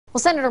Well,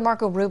 Senator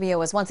Marco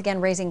Rubio is once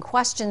again raising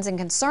questions and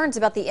concerns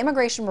about the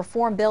immigration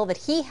reform bill that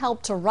he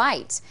helped to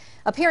write.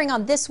 Appearing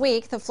on This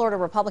Week, the Florida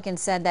Republican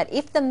said that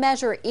if the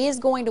measure is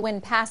going to win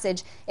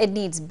passage, it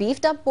needs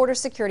beefed up border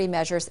security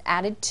measures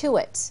added to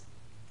it.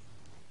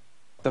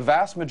 The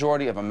vast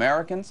majority of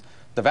Americans,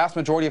 the vast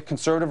majority of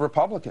conservative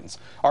Republicans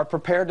are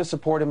prepared to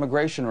support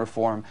immigration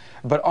reform,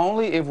 but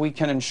only if we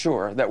can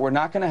ensure that we're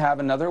not going to have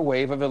another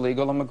wave of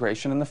illegal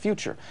immigration in the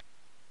future.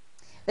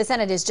 The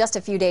Senate is just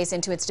a few days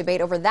into its debate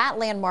over that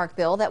landmark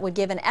bill that would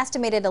give an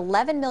estimated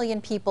 11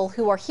 million people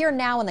who are here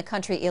now in the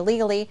country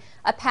illegally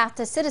a path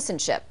to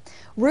citizenship.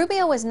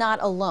 Rubio is not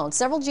alone.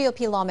 Several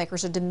GOP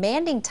lawmakers are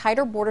demanding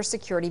tighter border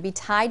security be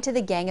tied to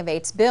the Gang of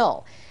Eight's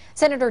bill.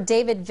 Senator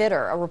David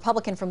Vitter, a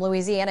Republican from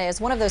Louisiana, is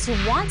one of those who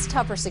wants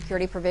tougher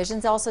security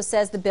provisions, also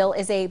says the bill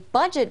is a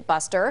budget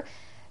buster.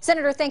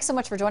 Senator, thanks so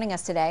much for joining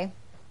us today.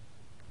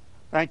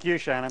 Thank you,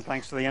 Shannon.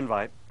 Thanks for the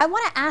invite. I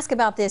want to ask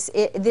about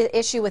the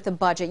issue with the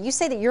budget. You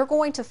say that you're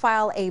going to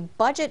file a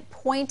budget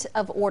point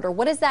of order.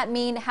 What does that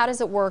mean? How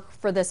does it work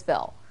for this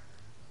bill?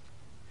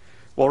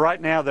 Well, right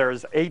now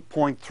there's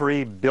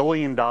 $8.3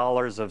 billion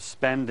of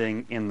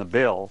spending in the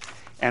bill.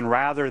 And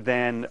rather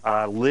than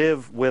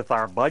live with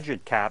our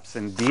budget caps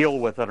and deal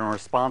with it in a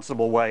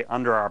responsible way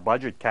under our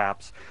budget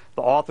caps,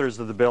 the authors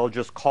of the bill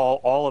just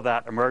call all of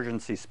that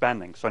emergency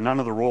spending. So none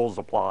of the rules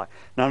apply.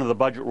 None of the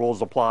budget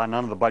rules apply.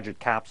 None of the budget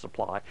caps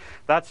apply.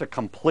 That's a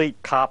complete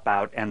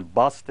cop-out and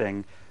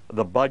busting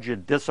the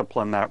budget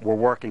discipline that we're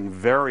working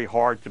very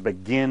hard to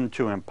begin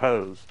to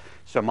impose.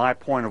 So my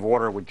point of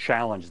order would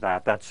challenge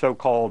that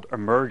so-called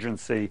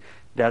emergency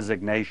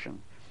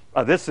designation.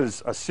 This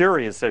is a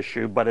serious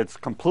issue, but it's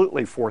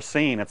completely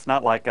foreseen. It's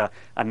not like an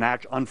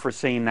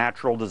unforeseen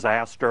natural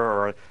disaster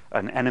or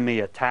an enemy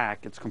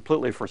attack. It's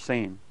completely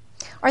foreseen.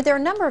 Are there a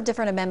number of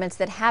different amendments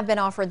that have been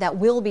offered that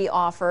will be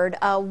offered?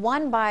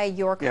 One by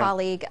your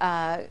colleague,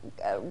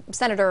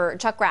 Senator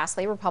Chuck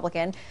Grassley,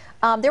 Republican.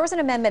 There was an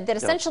amendment that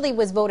essentially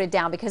was voted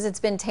down because it's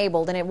been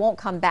tabled and it won't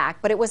come back.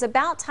 But it was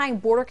about tying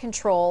border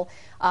control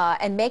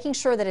and making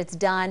sure that it's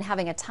done,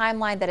 having a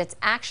timeline that it's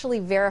actually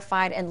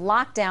verified and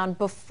locked down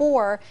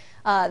before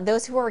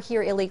those who are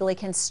here illegally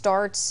can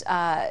start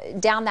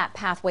down that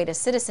pathway to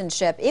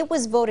citizenship. It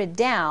was voted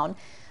down.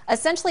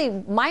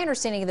 Essentially, my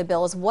understanding of the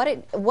bill is what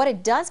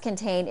it does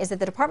contain is that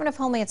the Department of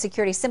Homeland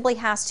Security simply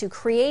has to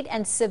create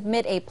and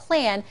submit a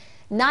plan,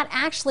 not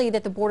actually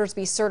that the borders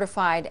be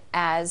certified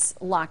as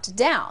locked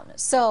down.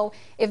 So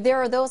if there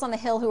are those on the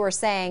Hill who are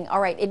saying, all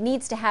right, it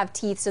needs to have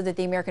teeth so that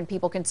the American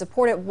people can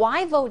support it,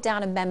 why vote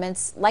down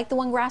amendments like the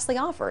one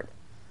Grassley offered?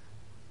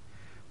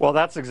 Well,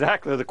 that's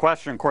exactly the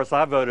question. Of course,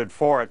 I voted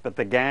for it, but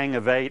the Gang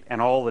of Eight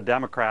and all the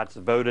Democrats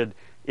voted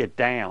it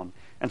down.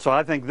 And so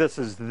I think this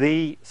is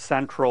the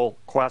central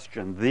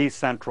question, the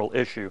central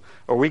issue.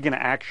 Are we going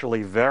to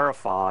actually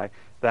verify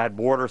that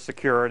border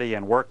security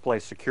and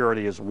workplace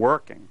security is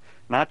working,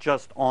 not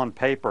just on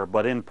paper,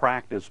 but in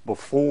practice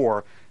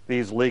before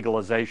these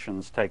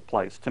legalizations take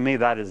place? To me,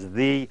 that is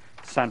the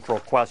central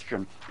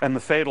question. And the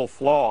fatal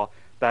flaw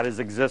that has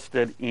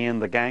existed in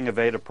the Gang of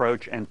Eight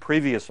approach and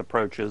previous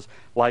approaches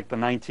like the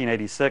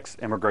 1986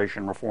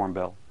 immigration reform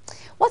bill.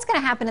 What's going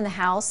to happen in the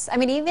House? I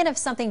mean, even if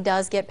something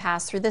does get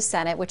passed through the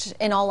Senate, which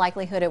in all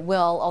likelihood it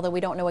will, although we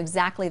don't know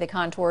exactly the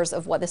contours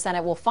of what the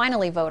Senate will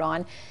finally vote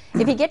on.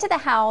 If you get to the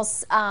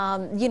House,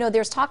 you know,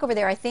 there's talk over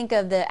there, I think,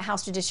 of the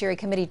House Judiciary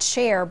Committee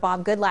Chair,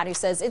 Bob Goodlatte, who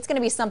says it's going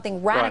to be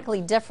something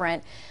radically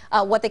different,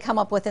 what they come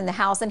up with in the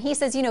House. And he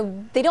says, you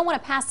know, they don't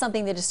want to pass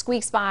something that just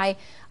squeaks by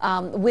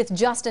with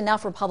just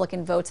enough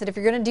Republican votes, that if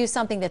you're going to do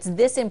something that's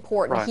this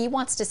important, he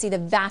wants to see the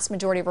vast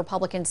majority of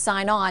Republicans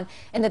sign on,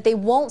 and that they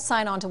won't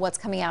sign on to what's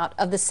coming out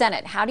of the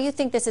Senate. How do you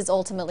think this is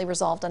ultimately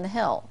resolved on the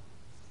Hill?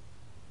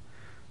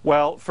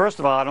 Well, first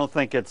of all, I don't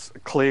think it's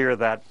clear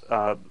that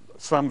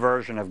some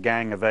version of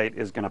Gang of Eight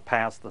is going to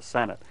pass the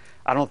Senate.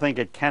 I don't think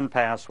it can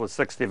pass with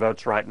 60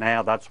 votes right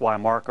now. That's why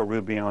Marco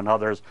Rubio and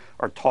others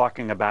are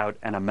talking about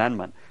an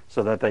amendment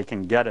so that they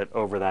can get it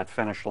over that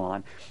finish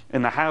line.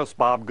 In the House,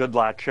 Bob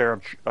Goodlatte,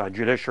 Chair of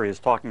Judiciary, is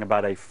talking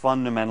about a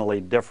fundamentally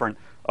different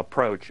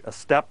approach, a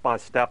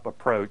step-by-step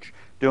approach,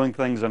 doing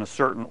things in a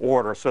certain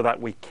order so that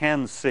we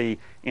can see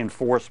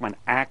enforcement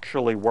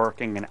actually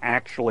working and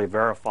actually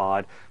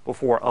verified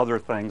before other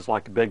things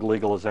like big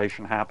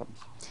legalization happens.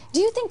 Do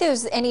you think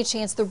there's any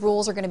chance the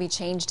rules are going to be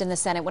changed in the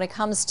Senate when it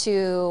comes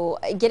to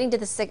getting to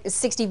the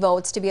 60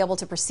 votes to be able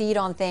to proceed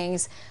on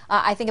things?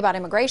 I think about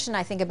immigration,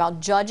 I think about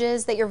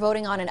judges that you're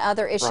voting on and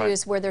other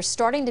issues where there's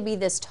starting to be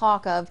this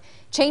talk of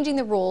changing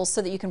the rules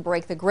so that you can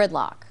break the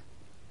gridlock.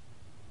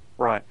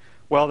 Right.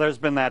 Well, there's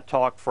been that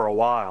talk for a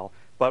while,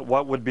 but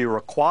what would be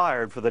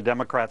required for the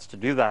Democrats to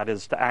do that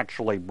is to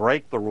actually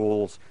break the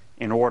rules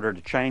in order to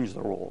change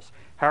the rules.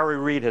 Harry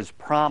Reid has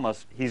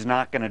promised he's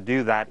not going to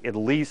do that, at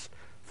least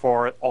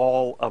for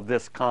all of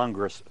this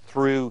Congress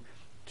through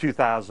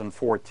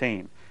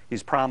 2014.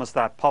 He's promised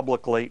that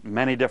publicly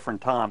many different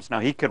times. Now,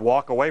 he could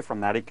walk away from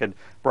that. He could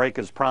break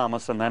his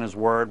promise, and then his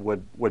word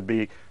would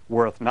be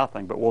worth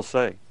nothing, but we'll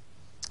see.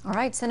 All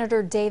right,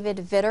 Senator David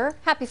Vitter,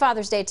 happy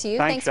Father's Day to you.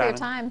 Thanks for your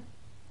time.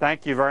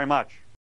 Thank you very much.